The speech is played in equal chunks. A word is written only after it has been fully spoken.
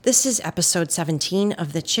This is episode 17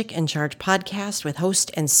 of the Chick in Charge podcast with host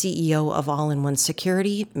and CEO of All-in-One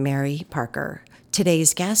Security, Mary Parker.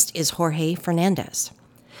 Today's guest is Jorge Fernandez.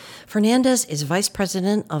 Fernandez is Vice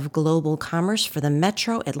President of Global Commerce for the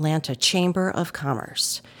Metro Atlanta Chamber of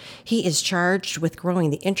Commerce. He is charged with growing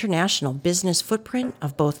the international business footprint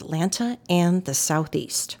of both Atlanta and the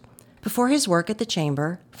Southeast. Before his work at the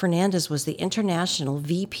Chamber, Fernandez was the International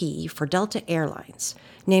VP for Delta Airlines,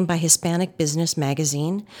 named by Hispanic Business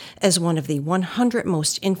Magazine as one of the 100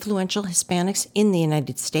 most influential Hispanics in the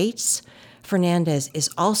United States. Fernandez is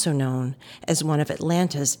also known as one of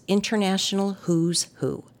Atlanta's international who's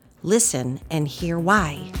who. Listen and hear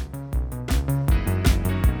why.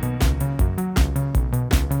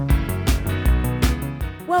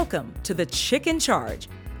 Welcome to the Chick in Charge.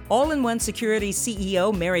 All-in-One Security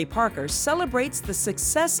CEO Mary Parker celebrates the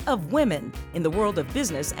success of women in the world of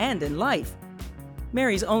business and in life.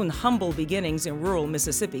 Mary's own humble beginnings in rural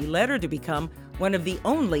Mississippi led her to become one of the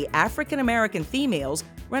only African-American females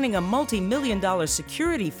running a multi-million-dollar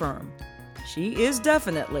security firm. She is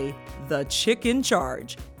definitely the Chick in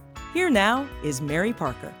Charge. Here now is Mary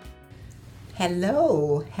Parker.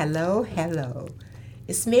 Hello.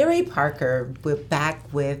 It's Mary Parker. We're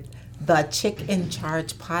back with the Chick in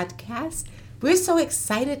Charge podcast. We're so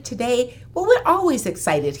excited today. Well, we're always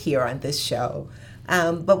excited here on this show.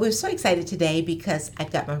 But we're so excited today because I've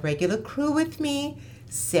got my regular crew with me,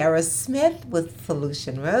 Sarah Smith with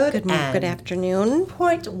Solution Road. Good afternoon.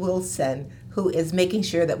 Port Wilson, who is making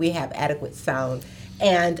sure that we have adequate sound.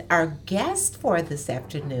 And our guest for this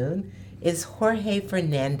afternoon is Jorge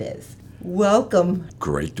Fernandez. Welcome.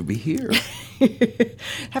 Great to be here.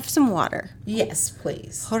 Have some water. Yes,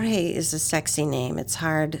 please. Jorge is a sexy name. It's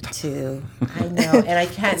hard to... I know, and I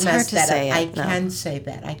can't It's mess hard to that say up. it, no. I can say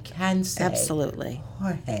that. I can say Absolutely.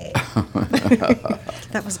 Jorge.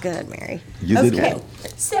 That was good, Mary. You did well.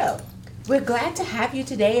 So we're glad to have you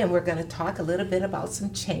today, and we're going to talk a little bit about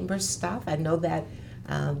some chamber stuff. I know that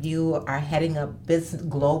you are heading up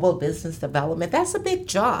global business development. That's a big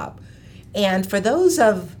job. And for those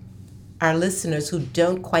of our listeners who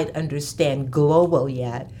don't quite understand global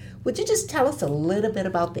yet, would you just tell us a little bit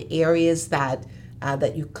about the areas that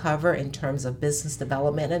you cover in terms of business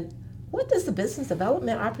development, and what does the business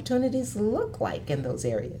development opportunities look like in those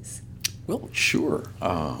areas? Well, sure.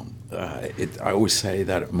 I always say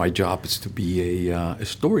that my job is to be a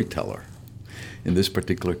storyteller. In this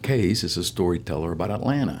particular case, it's a storyteller about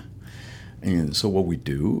Atlanta. And so what we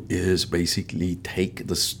do is basically take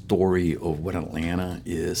the story of what Atlanta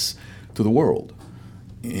is to the world.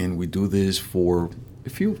 And we do this for a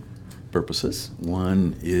few purposes.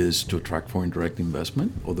 One is to attract foreign direct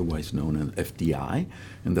investment, otherwise known as FDI,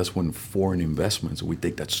 and that's when foreign investments, we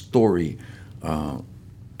take that story to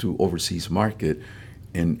overseas market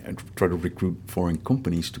and try to recruit foreign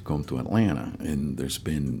companies to come to Atlanta. And there's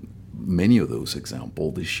been many of those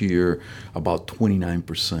examples. This year, about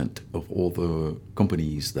 29% of all the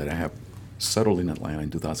companies that have settled in Atlanta in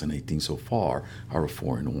 2018 so far are of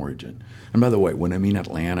foreign origin. And by the way, when I mean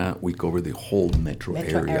Atlanta, we cover the whole metro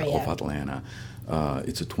area of Atlanta.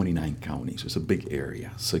 It's a 29 counties. So it's a big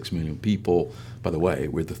area, 6 million people. By the way,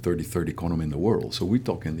 we're the 33rd economy in the world. So we're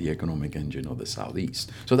talking the economic engine of the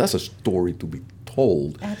Southeast. So that's a story to be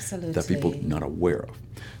told that people are not aware of.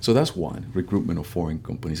 So that's one, recruitment of foreign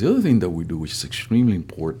companies. The other thing that we do, which is extremely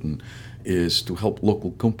important, is to help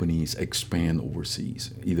local companies expand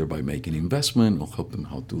overseas, either by making investment or help them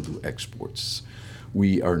how to do exports.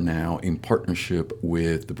 We are now in partnership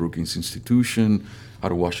with the Brookings Institution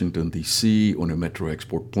out of Washington, D.C. on a Metro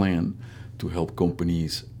Export Plan to help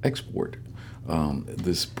companies export.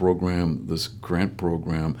 This grant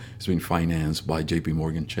program is being financed by J.P.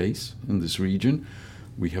 Morgan Chase in this region.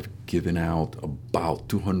 We have given out about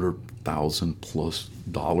 $200,000 plus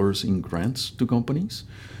in grants to companies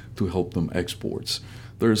to help them exports.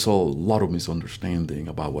 There's a lot of misunderstanding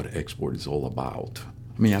about what export is all about.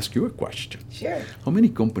 Let me ask you a question. Sure. How many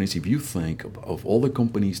companies, if you think of all the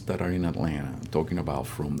companies that are in Atlanta, I'm talking about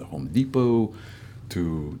from the Home Depot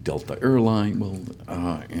to Delta Airline,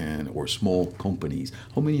 or small companies,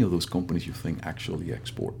 how many of those companies you think actually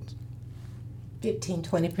export? 15,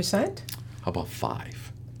 20%? How about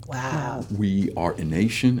 5? Wow. We are a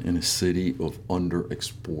nation and a city of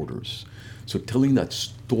under-exporters. So telling that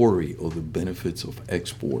story of the benefits of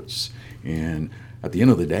exports, and at the end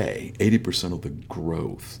of the day, 80% of the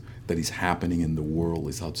growth that is happening in the world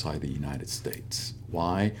is outside the United States.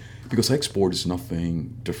 Why? Because export is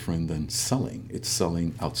nothing different than selling. It's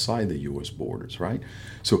selling outside the U.S. borders, right?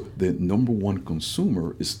 So the number one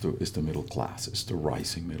consumer is the middle class. It's the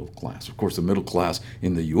rising middle class. Of course, the middle class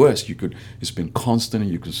in the U.S. It's been constant,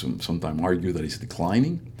 and you can sometimes argue that it's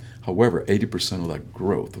declining. However, 80% of that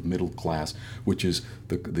growth of middle class, which is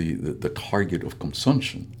the target of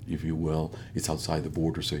consumption, if you will, it's outside the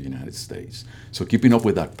borders of the United States. So keeping up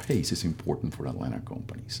with that pace is important for Atlanta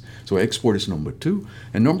companies. So export is number two.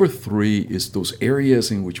 And number three is those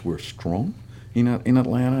areas in which we're strong in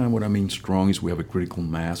Atlanta. And what I mean strong is we have a critical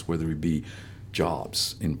mass, whether it be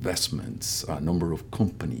jobs, investments, number of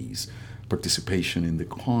companies, participation in the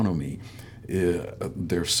economy.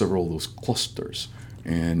 There are several of those clusters.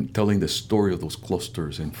 And telling the story of those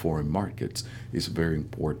clusters in foreign markets is very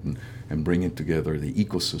important, and bringing together the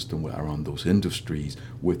ecosystem around those industries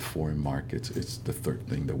with foreign markets is the third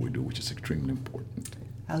thing that we do, which is extremely important.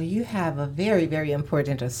 Oh, you have a very, very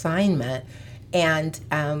important assignment. And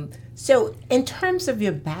so in terms of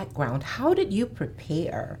your background, how did you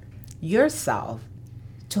prepare yourself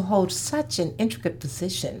to hold such an intricate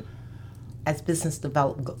position as business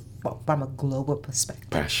development from a global perspective?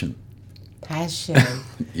 Passion.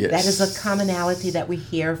 Yes. That is a commonality that we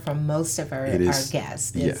hear from most of our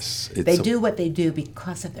guests. They do what they do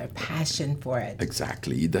because of their passion for it.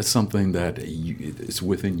 Exactly. That's something that is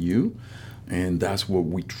within you, and that's what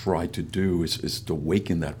we try to do is to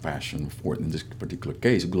awaken that passion for, in this particular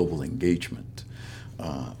case, global engagement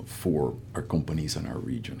for our companies and our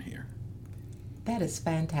region here. That is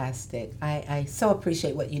fantastic. I so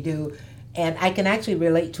appreciate what you do, and I can actually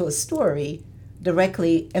relate to a story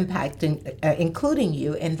directly impacting, including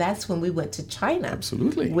you, and that's when we went to China.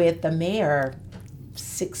 Absolutely. With the mayor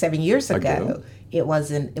 6-7 years ago. It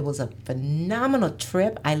was a phenomenal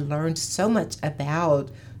trip. I learned so much about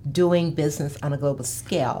doing business on a global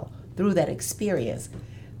scale through that experience.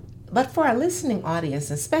 But for our listening audience,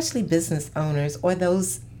 especially business owners or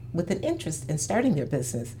those with an interest in starting their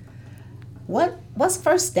business, what's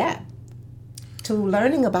first step to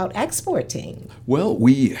learning about exporting? Well,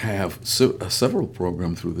 we have several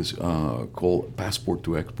programs through this called Passport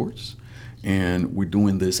to Exports, and we're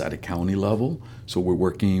doing this at a county level. So we're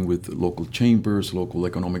working with local chambers, local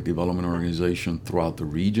economic development organizations throughout the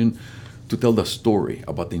region to tell the story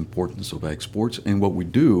about the importance of exports. And what we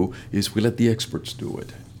do is we let the experts do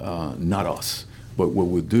it, not us. But what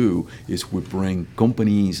we do is we bring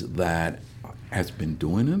companies that has been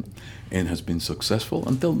doing it and has been successful,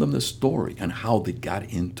 and tell them the story and how they got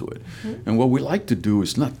into it. Mm-hmm. And what we like to do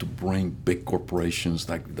is not to bring big corporations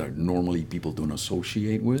that normally people don't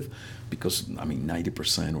associate with, because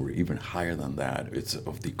 90% or even higher than that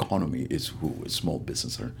of the economy is small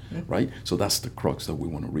businesses, mm-hmm. right? So that's the crux that we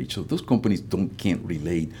want to reach. So those companies can't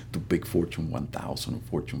relate to big Fortune 1000 or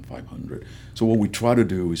Fortune 500. So what we try to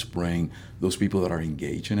do is bring those people that are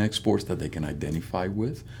engaged in exports that they can identify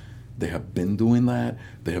with. They have been doing that.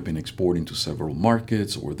 They have been exporting to several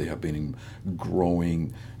markets, or they have been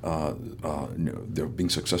growing. They're being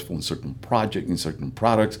successful in certain projects, in certain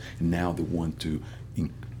products, and now they want to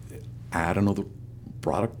add another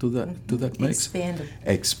product to that mix.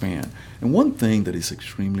 Expand. And one thing that is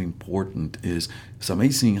extremely important is it's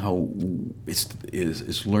amazing how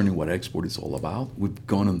it's learning what export is all about. We've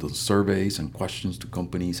gone on the surveys and questions to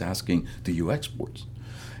companies asking, "Do you export?"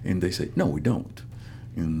 And they say, "No, we don't."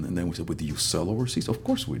 And then we said, "Well, do you sell overseas?" Of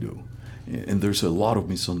course we do. And there's a lot of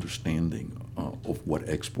misunderstanding of what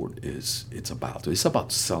export is. It's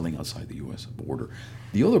about selling outside the U.S. border.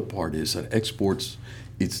 The other part is that exports,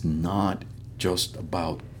 it's not just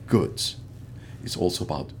about goods. It's also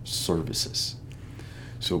about services.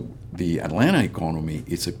 So the Atlanta economy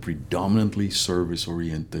is a predominantly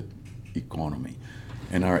service-oriented economy.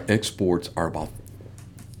 And our exports are about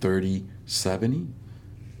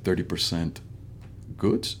 30%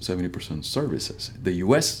 goods, 70% services. The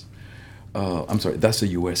U.S., that's the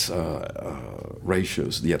U.S.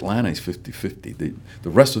 Ratios. The Atlanta is 50-50. The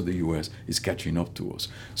rest of the U.S. is catching up to us.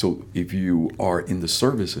 So if you are in the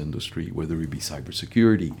service industry, whether it be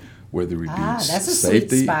cybersecurity, whether it be that's safety, a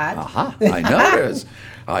sweet spot. I notice.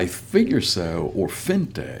 I figure so, or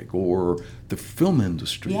fintech, or the film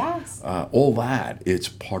industry. Yes. All that, it's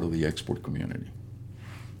part of the export community.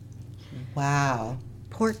 Wow.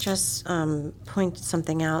 Port just pointed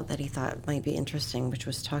something out that he thought might be interesting, which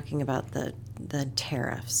was talking about the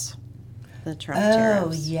tariffs, the Trump tariffs.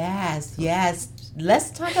 Oh, yes.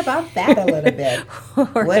 Let's talk about that a little bit.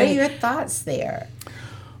 What are your thoughts there?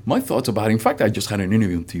 My thoughts about it, in fact, I just had an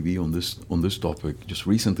interview on TV on this topic just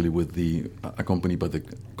recently with accompanied by the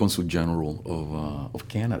Consul General of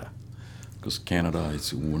Canada, because Canada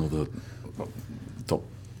is one of the top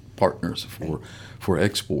partners for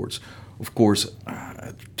exports. Of course,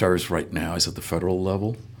 tariffs right now is at the federal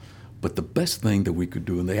level. But the best thing that we could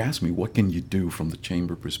do, and they asked me, what can you do from the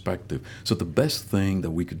chamber perspective? So the best thing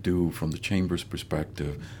that we could do from the chamber's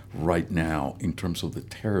perspective right now in terms of the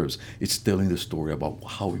tariffs is telling the story about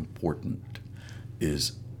how important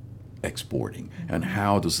is exporting and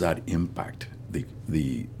how does that impact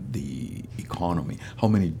the economy, how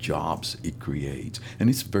many jobs it creates. And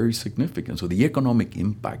it's very significant. So the economic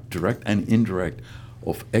impact, direct and indirect,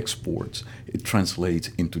 of exports, it translates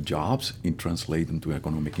into jobs, it translates into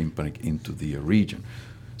economic impact into the region.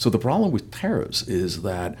 So the problem with tariffs is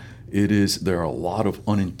that there are a lot of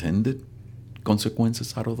unintended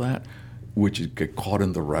consequences out of that, which get caught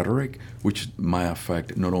in the rhetoric, which might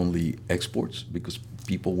affect not only exports, because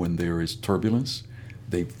people, when there is turbulence,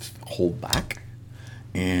 they hold back.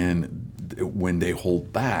 And when they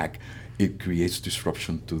hold back, it creates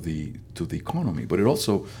disruption to the economy. But it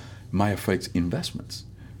also might affect investments,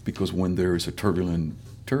 because when there is a turbulent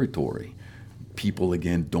territory, people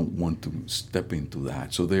again don't want to step into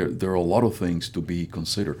that. So there are a lot of things to be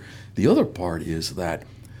considered. The other part is that,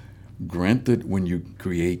 granted, when you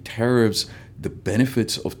create tariffs, the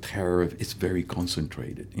benefits of tariff is very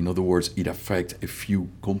concentrated. In other words, it affects a few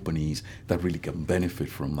companies that really can benefit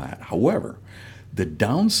from that. However, the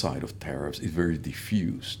downside of tariffs is very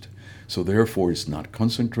diffused. So therefore, it's not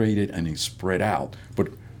concentrated and it's spread out. But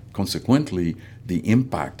consequently, the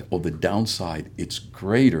impact of the downside is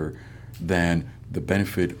greater than the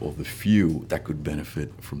benefit of the few that could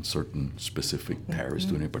benefit from certain specific tariffs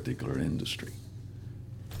to any particular industry.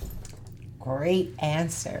 Great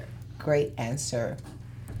answer. Great answer.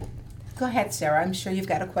 Go ahead, Sarah. I'm sure you've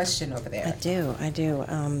got a question over there. I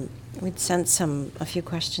do. We'd sent a few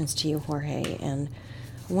questions to you, Jorge, and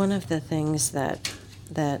one of the things that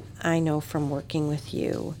I know from working with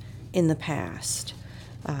you in the past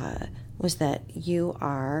was that you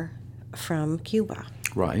are from Cuba.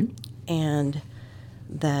 Right. And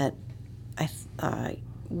that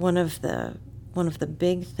one of the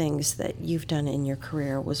big things that you've done in your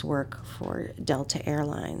career was work for Delta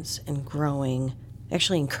Airlines and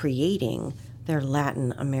creating their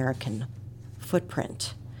Latin American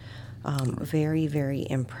footprint. Very, very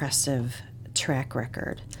impressive track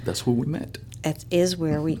record. That's where we met. It is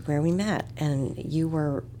where we met, and you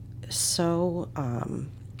were so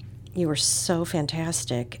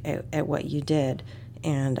fantastic at what you did,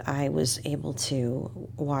 and I was able to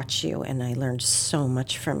watch you, and I learned so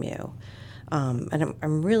much from you. And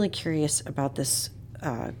I'm really curious about this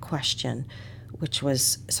question, which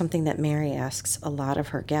was something that Mary asks a lot of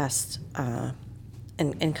her guests,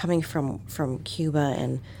 and coming from Cuba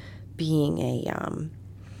and being a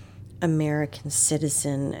American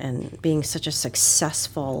citizen and being such a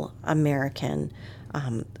successful American.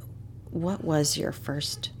 What was your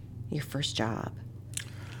first job?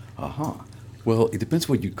 Well, it depends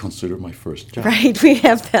what you consider my first job. Right, we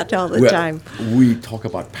have that all the time. We talk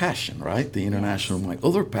about passion, right? The international. My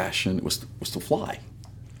other passion was to fly.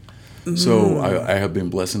 So I have been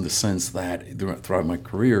blessed in the sense that throughout my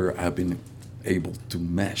career, I have been able to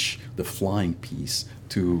mesh the flying piece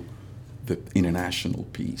to the international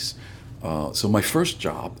piece. So my first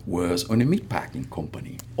job was on a meatpacking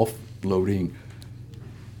company, offloading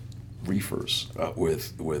reefers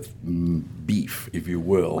with beef, if you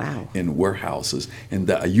will, wow, in warehouses, and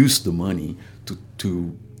that I used the money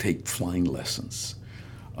to take flying lessons.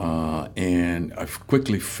 And I've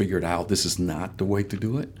quickly figured out this is not the way to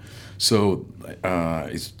do it. So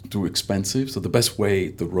it's too expensive. So the best way,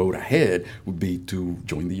 the road ahead, would be to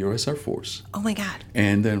join the U.S. Air Force. Oh my God!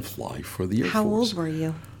 And then fly for the Air Force. How old were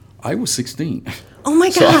you? I was 16. Oh my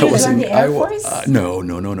God! So I was in the Air Force? No.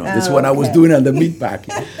 This is what I was doing on the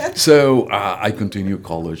meatpacking. So I continued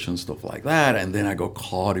college and stuff like that, and then I got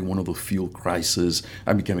caught in one of the fuel crises.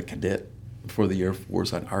 I became a cadet for the Air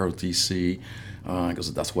Force at ROTC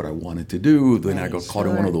because that's what I wanted to do. Then I got caught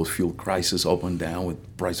in one of those fuel crises, up and down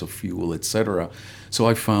with price of fuel, etc. So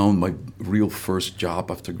I found my real first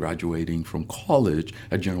job after graduating from college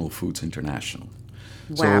at General Foods International.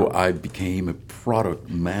 Wow. So I became a product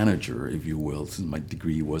manager, if you will, since my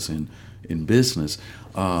degree was in business,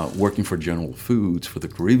 working for General Foods for the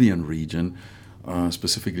Caribbean region,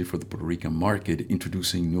 specifically for the Puerto Rican market,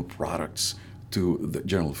 introducing new products to the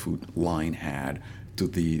General Food line had to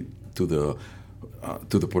the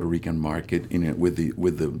Puerto Rican market with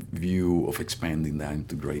the view of expanding that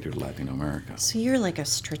into greater Latin America. So you're like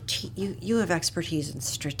you have expertise in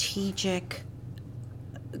strategic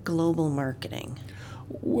global marketing.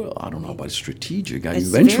 Well, I don't know about strategic. I It's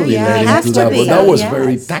eventually very- led it has into to that, be. but that was Yes.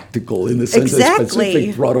 very tactical in the sense of Exactly.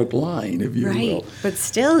 specific product line, if you Right, will. but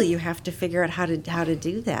still, you have to figure out how to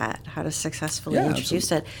do that, how to successfully Yeah,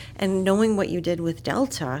 introduce it, and knowing what you did with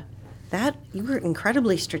Delta, that you were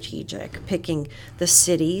incredibly strategic, picking the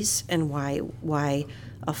cities and why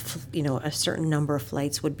a certain number of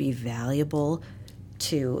flights would be valuable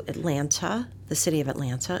to Atlanta, the city of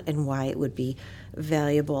Atlanta, and why it would be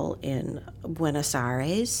valuable in Buenos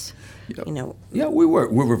Aires. Yeah, we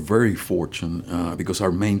were very fortunate because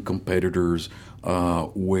our main competitors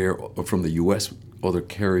were from the U.S. Other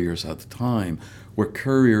carriers at the time were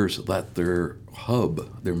carriers that their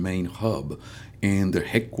main hub, and their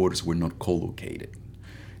headquarters were not co-located.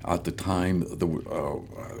 At the time,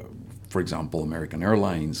 for example, American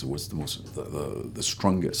Airlines was the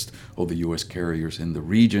strongest of the U.S. carriers in the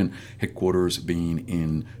region, headquarters being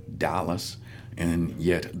in Dallas, and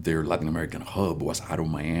yet their Latin American hub was out of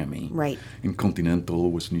Miami. Right. And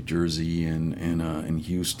Continental was New Jersey and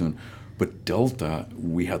Houston. But Delta,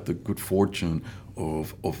 we had the good fortune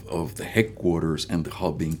of the headquarters and the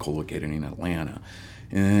hub being co-located in Atlanta.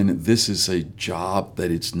 And this is a job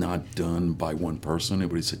that it's not done by one person,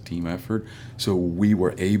 but it's a team effort. So we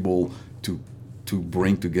were able to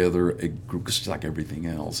bring together a group, just like everything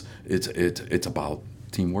else. It's about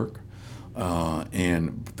teamwork,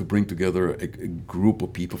 and to bring together a group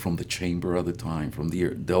of people from the chamber at the time, from the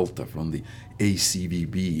Delta, from the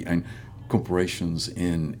ACVB, and corporations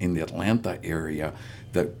in the Atlanta area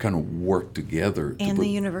that kind of work together. And the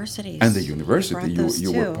universities. And the university,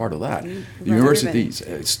 you were part of that. The universities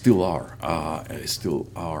still are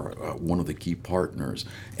one of the key partners,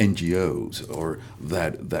 NGOs, or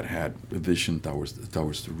that had a vision towards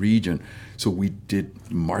the region. So we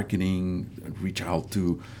did marketing, reach out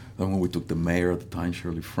to. When we took the mayor at the time,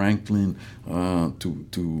 Shirley Franklin,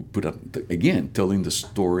 to put up again telling the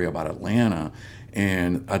story about Atlanta.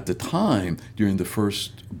 And at the time, during the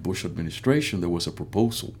first Bush administration, there was a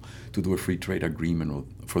proposal to do a free trade agreement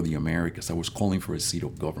for the Americas that was calling for a seat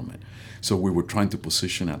of government. So we were trying to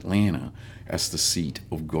position Atlanta as the seat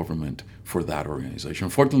of government for that organization.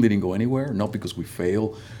 Unfortunately, it didn't go anywhere, not because we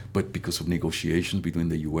failed, but because of negotiations between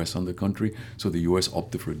the U.S. and the country. So the U.S.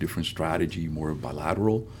 opted for a different strategy, more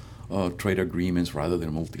bilateral trade agreements rather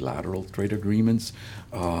than multilateral trade agreements.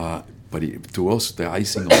 But to us, the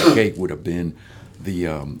icing on the cake would have been the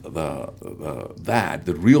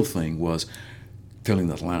real thing was telling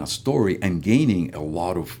the Atlanta story and gaining a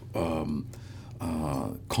lot of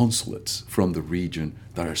consulates from the region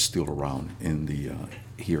that are still around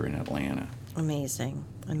here in Atlanta. Amazing.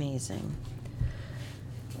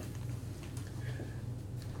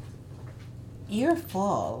 You're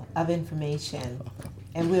full of information,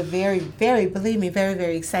 and we're very, very, believe me, very,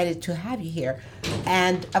 very excited to have you here.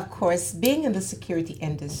 And of course, being in the security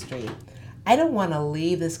industry, I don't want to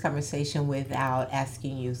leave this conversation without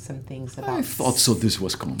asking you some things about. I thought so. This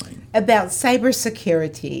was coming about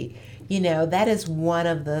cybersecurity. That is one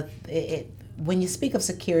of the. When you speak of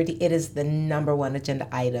security, it is the number one agenda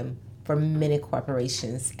item for many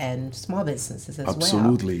corporations and small businesses as well.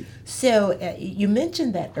 Absolutely. So you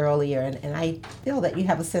mentioned that earlier, and I feel that you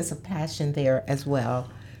have a sense of passion there as well.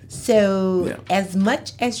 So as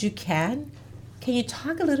much as you can you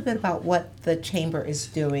talk a little bit about what the Chamber is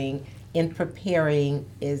doing in preparing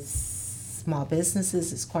its small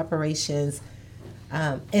businesses, its corporations,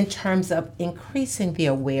 in terms of increasing the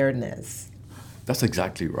awareness? That's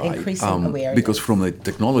exactly right. Increasing awareness. Because from a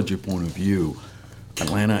technology point of view,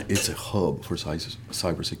 Atlanta is a hub for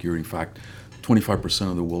cybersecurity. In fact, 25%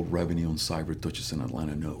 of the world revenue on cyber touches an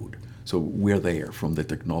Atlanta node. So we're there from the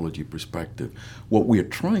technology perspective. What we are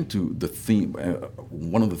trying to,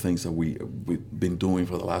 one of the things that we've been doing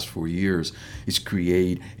for the last 4 years is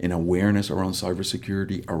create an awareness around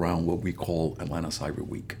cybersecurity around what we call Atlanta Cyber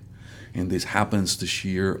Week. And this happens this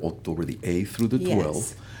year, October the 8th through the 12th.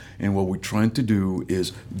 Yes. And what we're trying to do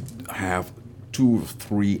is have 2 or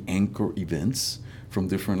 3 anchor events from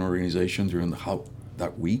different organizations during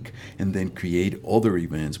that week, and then create other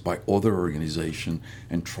events by other organizations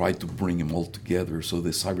and try to bring them all together so the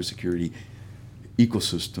cybersecurity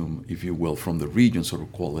ecosystem, if you will, from the region sort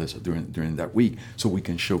of coalesce during that week so we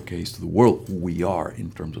can showcase to the world who we are in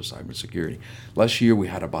terms of cybersecurity. Last year we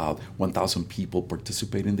had about 1,000 people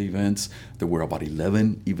participate in the events. There were about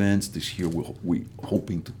 11 events. This year we're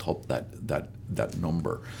hoping to top that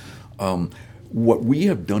number. What we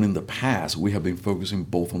have done in the past, we have been focusing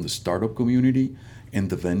both on the startup community and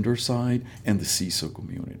the vendor side and the CISO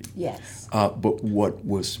community. Yes. But what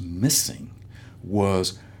was missing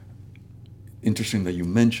was interesting that you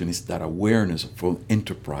mentioned is that awareness from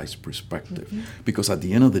enterprise perspective. Because at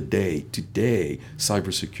the end of the day, today,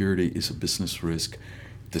 cybersecurity is a business risk,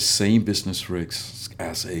 the same business risk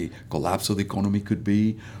as a collapse of the economy could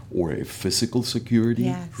be, or a physical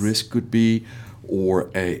security risk could be, or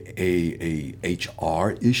a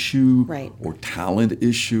HR issue, Right. or talent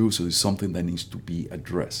issue. So it's something that needs to be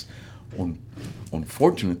addressed.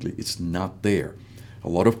 Unfortunately, it's not there. A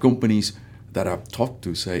lot of companies that I've talked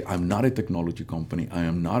to say, I'm not a technology company, I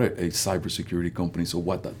am not a cybersecurity company, so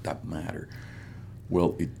what does that matter?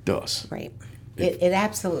 Well, it does. Right. It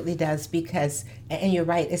absolutely does, because, and you're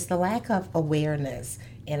right, it's the lack of awareness.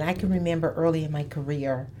 And I can remember early in my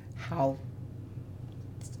career how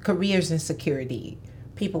careers in security,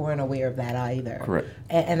 people weren't aware of that either. Correct.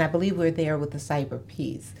 And I believe we're there with the cyber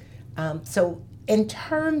piece. So in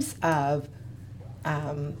terms of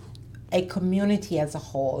a community as a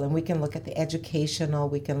whole, and we can look at the educational,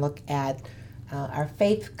 we can look at our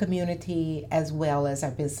faith community as well as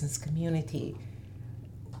our business community.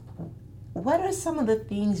 What are some of the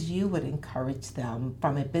things you would encourage them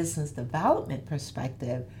from a business development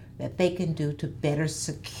perspective that they can do to better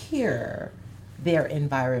secure their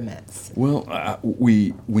environments? Well,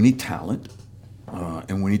 we need talent,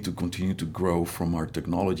 and we need to continue to grow from our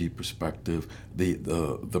technology perspective,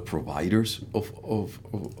 the providers of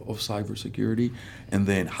cybersecurity, and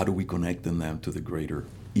then how do we connect them to the greater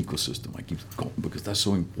ecosystem? I keep going because that's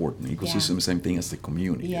so important. Ecosystem, same thing as the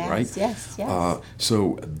community, right? Yes.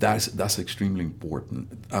 So that's extremely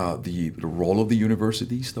important. The role of the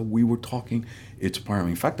universities that we were talking, it's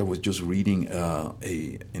paramount. In fact, I was just reading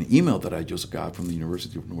an email that I just got from the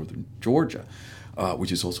University of Northern Georgia,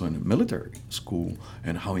 which is also in a military school,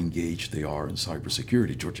 and how engaged they are in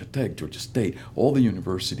cybersecurity. Georgia Tech, Georgia State, all the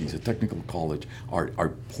universities, the technical college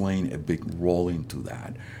are playing a big role into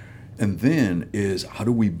that. And then is how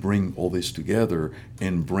do we bring all this together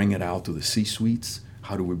and bring it out to the C-suites?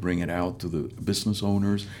 How do we bring it out to the business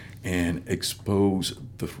owners and expose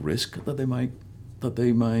the risk that they might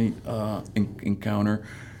encounter?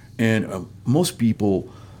 And most people,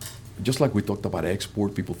 just like we talked about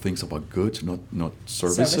export, people think about goods, not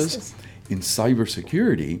services. In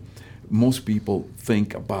cybersecurity, most people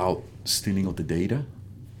think about stealing of the data,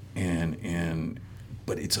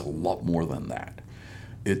 but it's a lot more than that.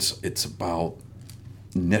 It's about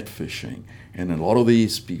net phishing, and a lot of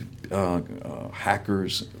these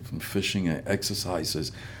hackers phishing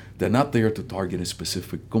exercises, they're not there to target a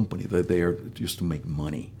specific company. They're there just to make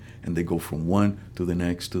money, and they go from one to the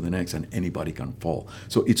next, and anybody can fall.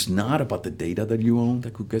 So it's not about the data that you own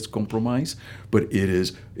that could get compromised, but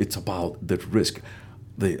it's about the risk.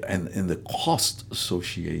 And the cost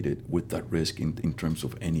associated with that risk in terms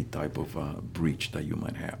of any type of breach that you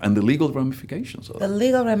might have, and the legal ramifications of The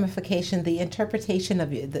legal ramification, the interpretation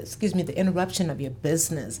of the interruption of your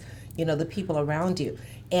business, the people around you.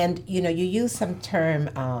 And, you use some term,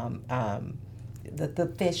 the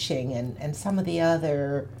phishing and some of the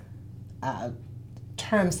other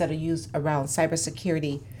terms that are used around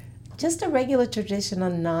cybersecurity. Just a regular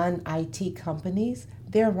traditional non-IT companies,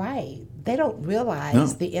 they're right. They don't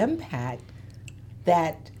realize the impact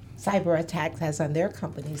that cyber attacks has on their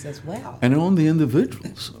companies as well. And on the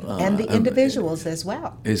individuals. As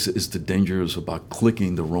well. Is the dangers about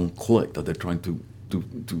clicking the wrong click, that they're trying to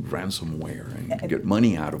ransomware and get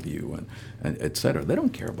money out of you and et cetera. They don't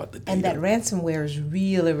care about the data. And that ransomware is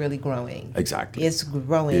really, really growing. Exactly. It's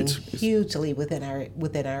growing hugely within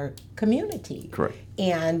our community. Correct.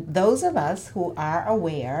 And those of us who are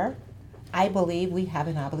aware, I believe we have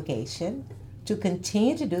an obligation to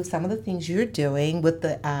continue to do some of the things you're doing with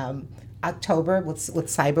the October, with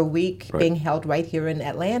Cyber Week being held right here in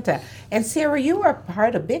Atlanta. And Sarah, you were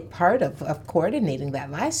a big part of coordinating that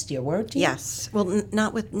last year, weren't you? Yes. Well,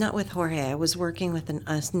 not with Jorge. I was working with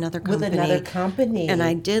another company. With another company. And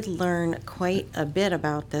I did learn quite a bit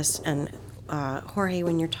about this. And Jorge,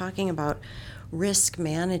 when you're talking about risk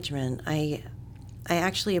management, I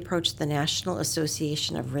actually approached the National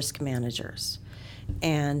Association of Risk Managers,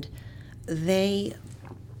 and they,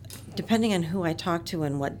 depending on who I talked to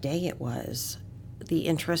and what day it was, the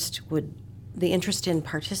interest in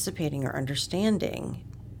participating or understanding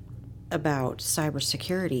about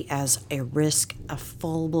cybersecurity as a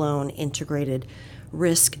full-blown integrated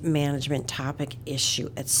risk management topic,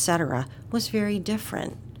 issue, etc., was very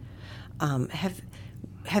different.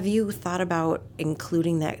 Have you thought about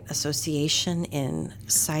including that association in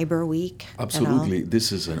Cyber Week? Absolutely.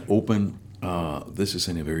 This is an open, this is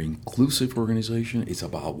a very inclusive organization. It's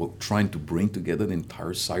about trying to bring together the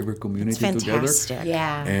entire cyber community together. It's fantastic.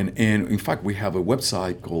 Yeah. And in fact, we have a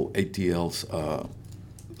website called ATL's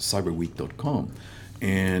cyberweek.com.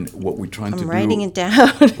 And what we're trying to do... I'm writing it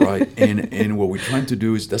down. Right. And what we're trying to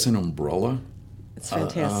do is, that's an umbrella It's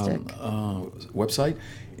fantastic. website.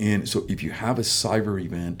 And so if you have a cyber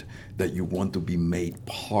event that you want to be made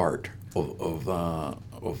part of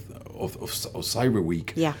Cyber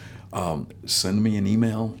Week, Yeah. Send me an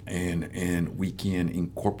email, and we can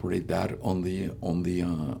incorporate that on the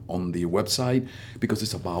website, because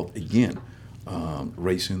it's about, again,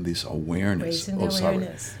 raising this awareness Raising the of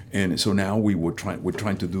awareness. cyber. And so now we're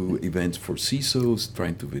trying to do events for CISOs,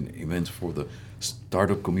 trying to do events for the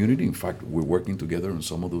startup community. In fact, we're working together on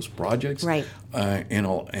some of those projects. Right.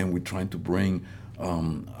 And we're trying to bring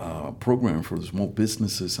a program for the small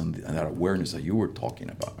businesses and that awareness that you were talking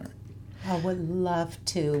about. I would love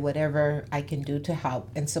to, whatever I can do to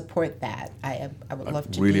help and support that. I would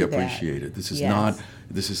love to really do that. appreciate it. This is Yes.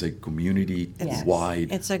 this is a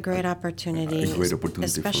community-wide. It's a great opportunity. A great opportunity.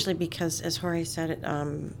 Especially because, as Jorge said,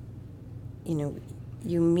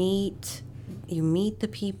 you meet the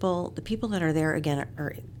people that are there, again,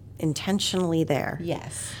 are intentionally there.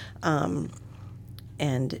 Yes.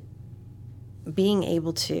 And being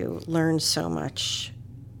able to learn so much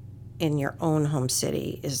in your own home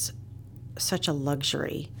city is such a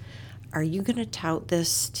luxury. Are you going to tout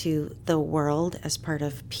this to the world as part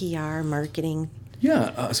of PR, marketing?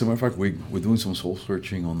 Yeah, as a matter of fact, we're doing some soul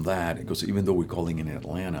searching on that, because even though we're calling it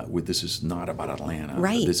Atlanta, this is not about Atlanta.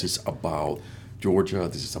 Right. This is about Georgia.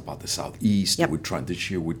 This is about the Southeast. Yep. We're trying this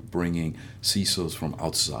year. We're bringing CISOs from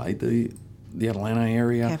outside the Atlanta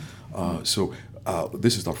area. Okay.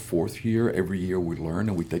 This is our fourth year. Every year we learn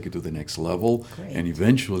and we take it to the next level. Great. And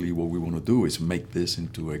eventually, what we want to do is make this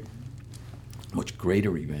into a much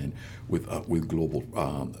greater event with global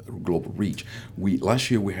reach. Last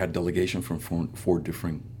year we had delegation from four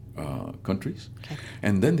different countries, Okay.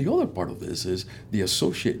 and then the other part of this is the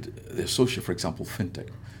associate, for example, fintech.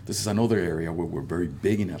 This is another area where we're very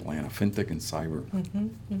big in Atlanta, fintech and cyber.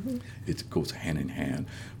 It goes hand in hand.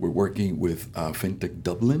 We're working with Fintech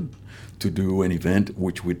Dublin to do an event,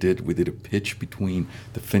 which we did. We did a pitch between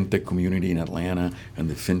the fintech community in Atlanta and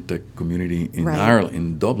the fintech community in Right. Ireland,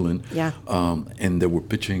 in Dublin. Yeah. And they were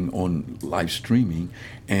pitching on live streaming,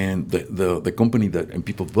 and the company and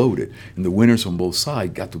people voted, and the winners on both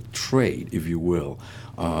sides got to trade, if you will.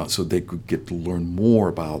 So they could get to learn more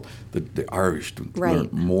about the Irish, to Right. learn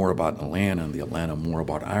more about Atlanta, and the Atlanta more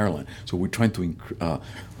about Ireland. So we're trying to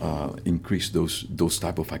increase those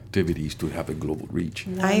type of activities to have a global reach.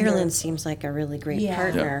 Ireland seems like a really great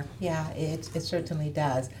partner. Yeah, it certainly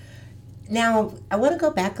does. Now, I want to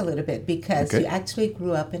go back a little bit, because Okay. you actually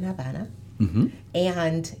grew up in Havana,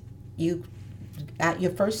 and you got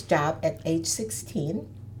your first job at age 16.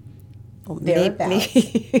 Well, Thereabouts.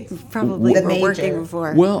 probably The were working major.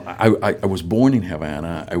 before. Well, I was born in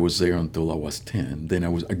Havana. I was there until I was 10. Then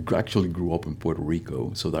I actually grew up in Puerto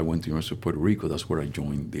Rico, so I went to the University of Puerto Rico. That's where I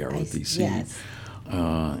joined the ROTC. Yes.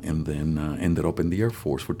 And then ended up in the Air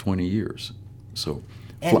Force for 20 years. So,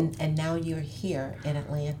 And now you're here in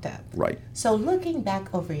Atlanta. right. So looking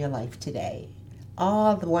back over your life today,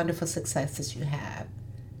 all the wonderful successes you have,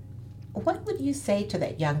 what would you say to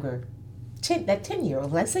that younger, that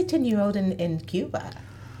 10-year-old, let's say 10-year-old in Cuba?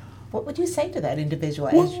 What would you say to that individual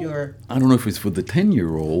as you're... I don't know if it's for the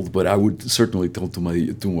 10-year-old, but I would certainly tell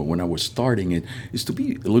when I was starting it, is to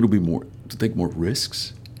be a little bit more, to take more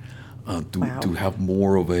risks, to have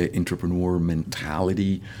more of an entrepreneur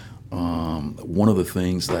mentality. One of the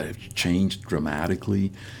things that have changed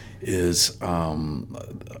dramatically is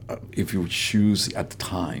if you choose at the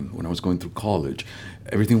time when I was going through college,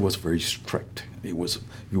 everything was very strict. It was, if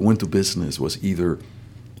you went to business, was either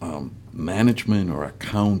management or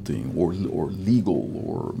accounting or legal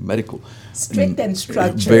or medical. Strict and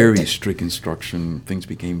structured. Very strict instruction. Things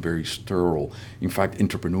became very sterile. In fact,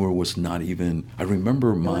 entrepreneur was not even, I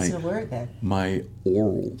remember wasn't a word then. my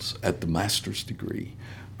orals at the master's degree.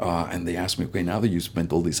 And they asked me, okay, now that you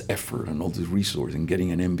spent all this effort and all this resource in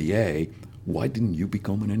getting an MBA, why didn't you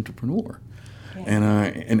become an entrepreneur? Yeah.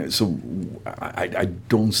 And so I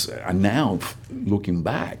don't. And now looking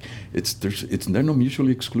back, they're not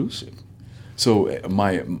mutually exclusive. So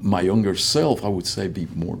my younger self, I would say, be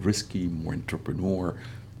more risky, more entrepreneur.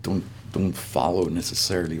 Don't follow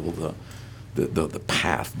necessarily all the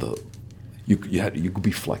path. You could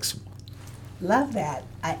be flexible. Love that.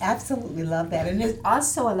 I absolutely love that. And it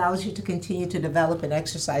also allows you to continue to develop and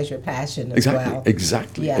exercise your passion as well.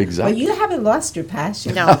 Exactly. Well, you haven't lost your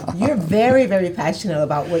passion. No. You're very, very passionate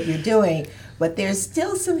about what you're doing, but there's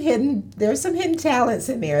still some hidden talents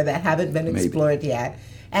in there that haven't been explored yet.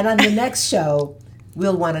 And on the next show,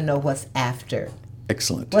 we'll want to know what's after.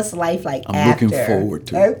 Excellent. What's life like I'm after? looking forward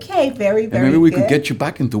to it. Okay, very, very And maybe we good. could get you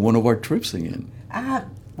back into one of our trips again.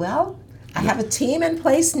 Well, I have a team in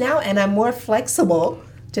place now, and I'm more flexible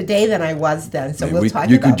today than I was then. So we'll talk about that.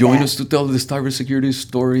 You could join us to tell the cybersecurity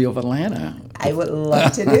story of Atlanta. I would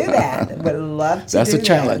love to do that. That's a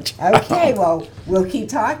challenge. Okay, well, we'll keep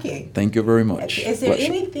talking. Thank you very much. Is there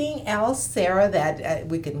anything else, Sarah, that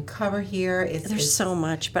we can cover here? There's so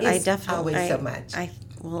much, but I definitely always so much.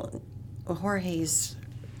 Well, Jorge's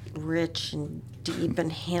rich and deep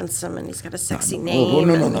and handsome, and he's got a sexy name.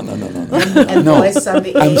 No. And voice on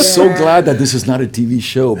the I'm air. so glad that this is not a TV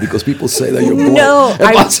show because people say that you're bored. No.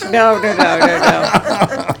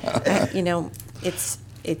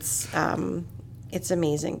 It's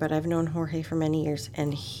amazing. But I've known Jorge for many years,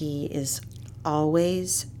 and he is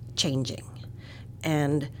always changing.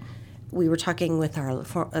 And we were talking with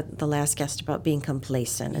the last guest about being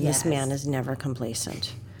complacent, and This man is never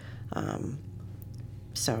complacent.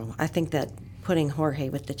 So I think that putting Jorge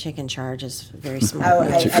with the chicken charge is very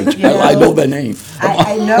smart. I know the name.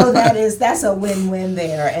 I know that's a win-win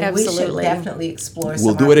there, and Absolutely. we should definitely explore We'll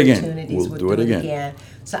some do it again. opportunities. We'll do it again.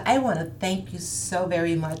 So I want to thank you so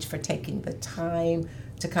very much for taking the time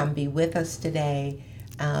to come be with us today,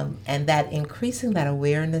 and that increasing that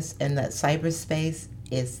awareness in that cyberspace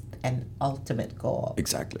is an ultimate goal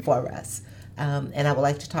for us. And I would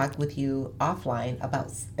like to talk with you offline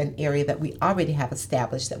about an area that we already have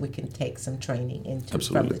established that we can take some training into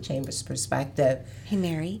from the Chamber's perspective. Hey,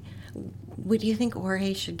 Mary, would you think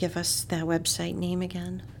Jorge should give us that website name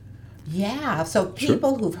again? Yeah, so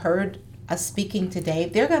people who've heard us speaking today,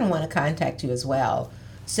 they're going to want to contact you as well.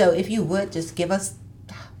 So if you would just give us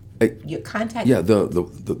your contact. Yeah, the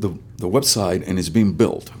website, and it's being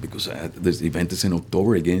built because this event is in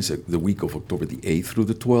October. Again, it's the week of October the 8th through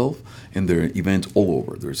the 12th, and there are events all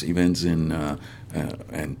over. There's events in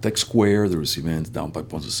Tech Square, there's events down by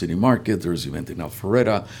Ponce City Market, there's event in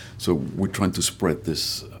Alpharetta. So we're trying to spread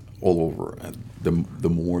this all over. The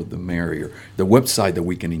more, the merrier. The website that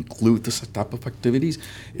we can include this type of activities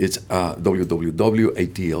is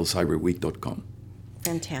www.atlcyberweek.com.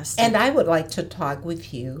 Fantastic. And I would like to talk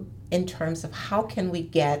with you in terms of how can we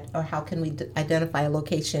identify a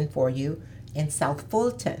location for you in South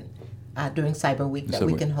Fulton during Cyber Week that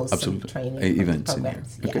we can host some training events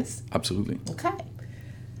programs. In there. Okay. Yes. Absolutely. Okay.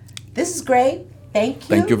 This is great. Thank you.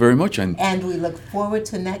 Thank you very much. And we look forward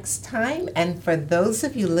to next time. And for those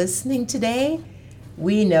of you listening today,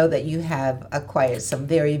 we know that you have acquired some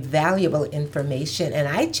very valuable information. And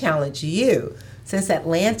I challenge you, since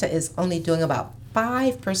Atlanta is only doing about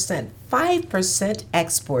 5%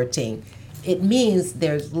 exporting, it means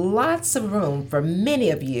there's lots of room for many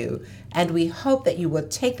of you, and we hope that you will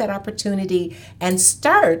take that opportunity and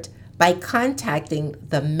start by contacting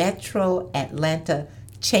the Metro Atlanta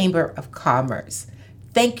Chamber of Commerce.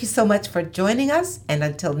 Thank you so much for joining us, and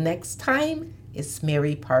until next time, it's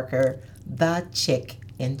Mary Parker, the Chick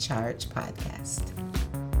in Charge podcast.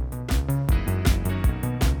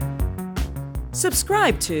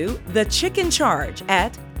 Subscribe to The Chick in Charge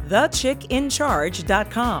at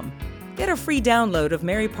thechickincharge.com. Get a free download of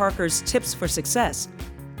Mary Parker's Tips for Success.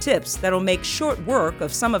 Tips that'll make short work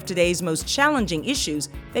of some of today's most challenging issues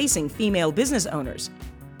facing female business owners.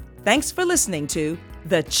 Thanks for listening to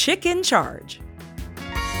The Chick in Charge.